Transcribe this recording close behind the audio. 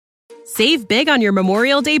Save big on your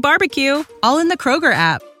Memorial Day barbecue, all in the Kroger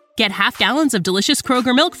app. Get half gallons of delicious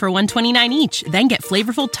Kroger milk for $1.29 each. Then get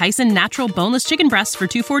flavorful Tyson natural boneless chicken breasts for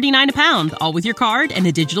 $2.49 a pound, all with your card and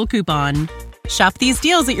a digital coupon. Shop these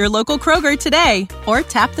deals at your local Kroger today, or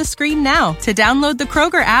tap the screen now to download the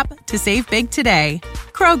Kroger app to save big today.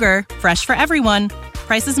 Kroger, fresh for everyone.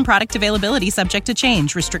 Prices and product availability subject to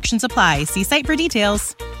change. Restrictions apply. See site for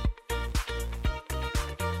details.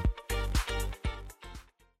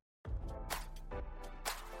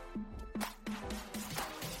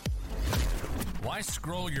 Why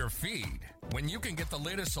scroll your feed when you can get the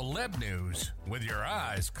latest celeb news with your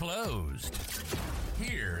eyes closed?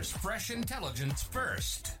 Here's fresh intelligence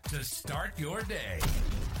first to start your day.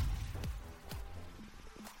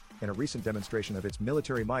 In a recent demonstration of its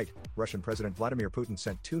military might, Russian President Vladimir Putin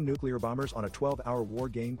sent 2 nuclear bombers on a 12-hour war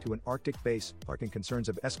game to an Arctic base, sparking concerns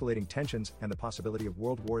of escalating tensions and the possibility of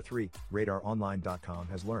World War III, RadarOnline.com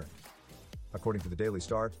has learned. According to the Daily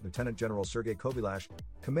Star, Lieutenant General Sergei Kobylash,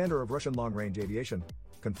 commander of Russian long-range aviation,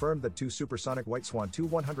 confirmed that 2 supersonic White Swan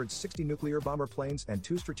Tu-160 nuclear bomber planes and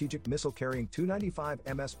 2 strategic missile-carrying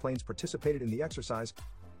Tu-95 MS planes participated in the exercise,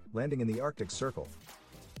 landing in the Arctic Circle.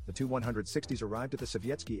 The Tu-160s arrived at the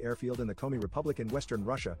Sovietsky airfield in the Komi Republic in western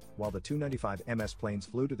Russia, while the Tu-95 MS planes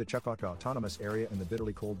flew to the Chukotka Autonomous Area in the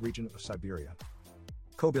bitterly cold region of Siberia.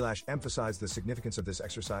 Kobylash emphasized the significance of this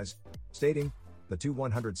exercise, stating, "The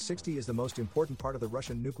Tu-160 is the most important part of the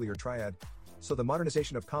Russian nuclear triad, so the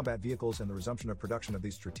modernization of combat vehicles and the resumption of production of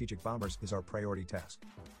these strategic bombers is our priority task."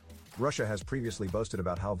 Russia has previously boasted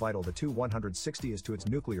about how vital the Tu-160 is to its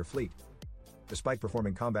nuclear fleet. Despite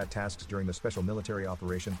performing combat tasks during the special military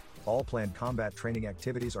operation, all planned combat training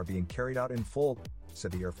activities are being carried out in full,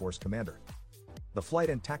 said the Air Force commander. The flight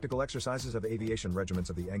and tactical exercises of aviation regiments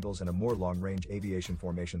of the Engels and a more long-range aviation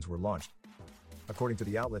formations were launched. According to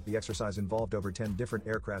the outlet, the exercise involved over 10 different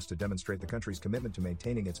aircrafts to demonstrate the country's commitment to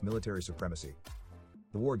maintaining its military supremacy.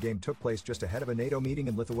 The war game took place just ahead of a NATO meeting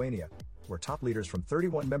in Lithuania, where top leaders from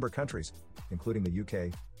 31 member countries, including the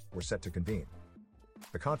UK, were set to convene.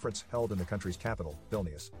 The conference, held in the country's capital,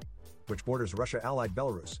 Vilnius, which borders Russia-allied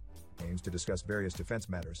Belarus, aims to discuss various defense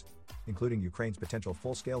matters, including Ukraine's potential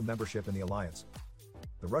full-scale membership in the alliance.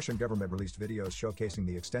 The Russian government released videos showcasing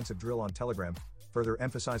the extensive drill on Telegram, further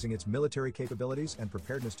emphasizing its military capabilities and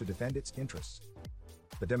preparedness to defend its interests.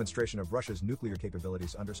 The demonstration of Russia's nuclear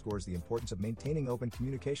capabilities underscores the importance of maintaining open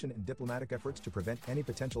communication and diplomatic efforts to prevent any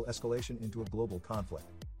potential escalation into a global conflict.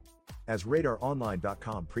 As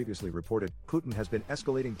RadarOnline.com previously reported, Putin has been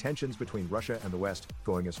escalating tensions between Russia and the West,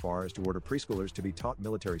 going as far as to order preschoolers to be taught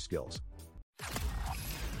military skills.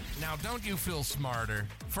 Now, don't you feel smarter?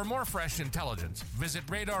 For more fresh intelligence, visit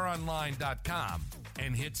RadarOnline.com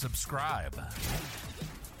and hit subscribe.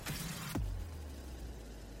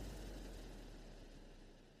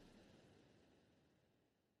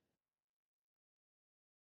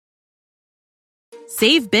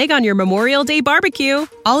 Save big on your Memorial Day barbecue,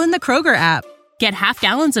 all in the Kroger app. Get half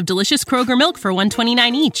gallons of delicious Kroger milk for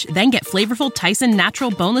 $1.29 each. Then get flavorful Tyson natural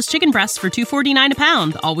boneless chicken breasts for $2.49 a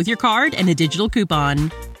pound, all with your card and a digital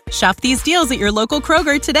coupon. Shop these deals at your local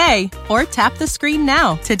Kroger today, or tap the screen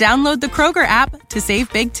now to download the Kroger app to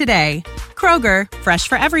save big today. Kroger, fresh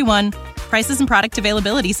for everyone. Prices and product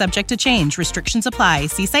availability subject to change. Restrictions apply.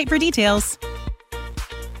 See site for details.